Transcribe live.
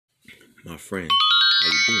My friend, how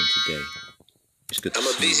you doing today? It's good to I'm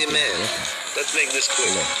a see busy you man. again. Let's make this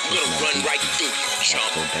quick. I'm gonna run right through you, chump.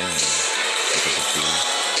 Go down. Take a few.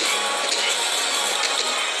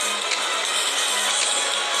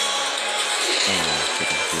 Take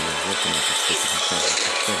a few. Working at the stick of the top of the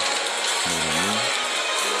foot. You know what I mean?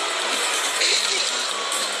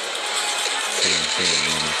 See what I'm saying,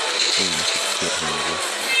 man? Ooh, that's a kid,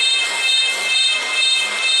 man.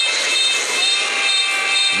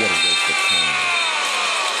 What a waste of time.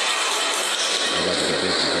 I'd rather get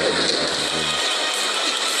busy right now than to do.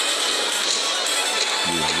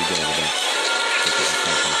 Yeah, we got all that. Take a few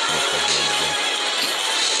of the stuff that we got.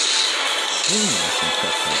 Ooh, that's some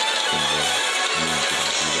tough stuff.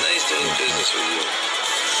 Nice doing business with you.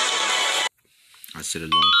 I sit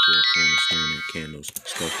alone four corners staring at candles.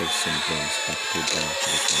 Scarface syndrome's about to go down so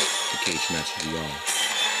the cage match we all.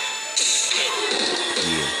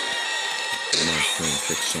 Yeah. My friend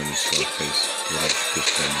tricks on me, Scarface. Right, this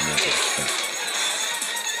time I never respect.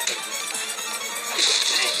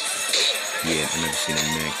 Yeah, I never seen a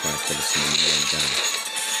man cry till I seen a man die.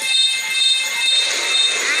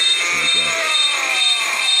 Here we go.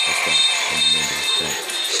 That's right. I'm the man to respect.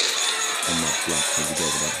 I'm not blocked. Here we go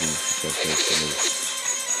without him. Scarface to lose.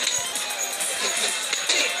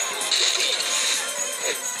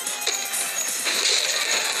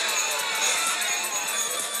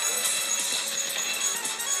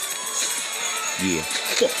 Yeah,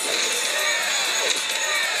 fuck.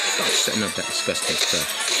 Stop setting up that disgusting stuff.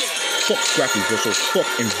 Fuck scrap reversal, fuck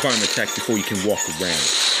environment attack before you can walk around.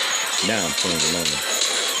 Now I'm playing alone.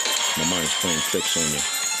 My mind's playing tricks on you.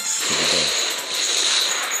 Here we go.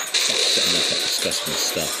 Stop setting up that disgusting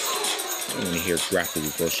stuff. I don't want to hear grapple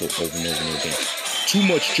reversal over and over and again. Too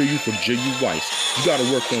much JU for JU Weiss. You gotta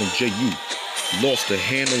work on JU. Lost the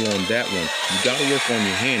handle on that one. You gotta work on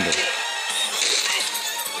your handle.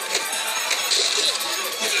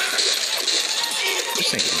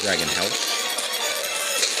 This ain't the Dragon House.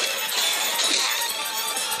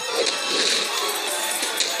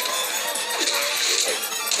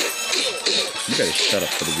 You better shut up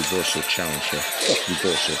for the reversal challenge here. Fuck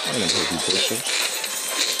reversal. I don't want to hear reversals.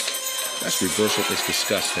 That's reversal. It's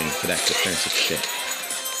disgusting for that defensive shit.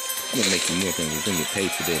 I'm gonna make you work on you. You're gonna get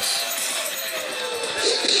paid for this.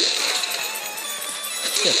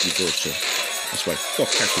 Fuck reversal. That's right. Fuck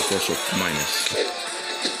catch reversal minus.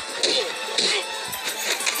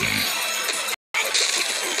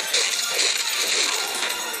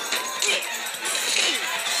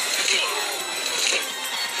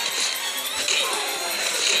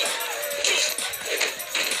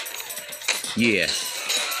 Yeah.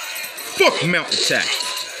 Fuck mount attack.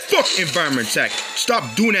 Fuck environment attack.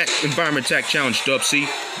 Stop doing that environment attack challenge, Dub. See?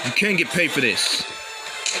 You can't get paid for this.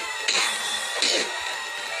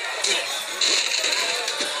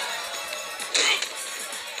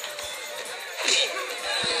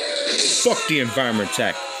 Fuck the environment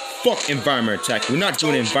attack. Fuck environment attack. We're not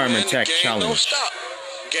doing an environment attack challenge. Don't stop.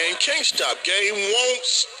 Game can't stop. Game won't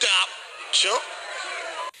stop. Chump.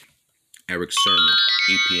 Eric Sermon,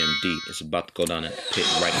 EPMD, is about to go down that pit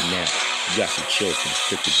right now. You got some chill for the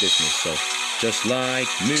stricter business, so just like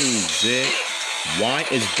music. Why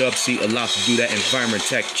is Dub C allowed to do that environment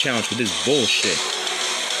attack challenge with this bullshit?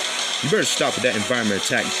 You better stop with that environment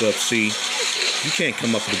attack, Dub C. You can't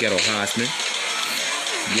come up with the ghetto Heisman.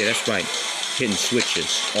 Yeah, that's right. Hitting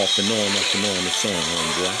switches. Off and on, it's on,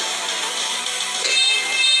 boy.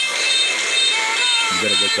 You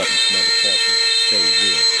better wake up and smell the coffee. Stay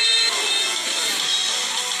real.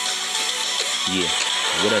 Yeah,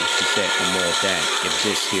 whatever she said, I'm all that. If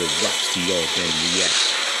this here rocks to y'all, then react.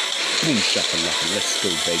 Boom, shakalaka, let's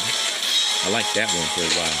go, baby. I like that one for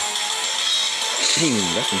a while. Boom,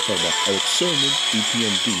 that's what I'm talking about. Eric Sermon,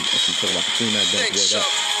 EPMD. That's what I'm talking about. Clean that word up.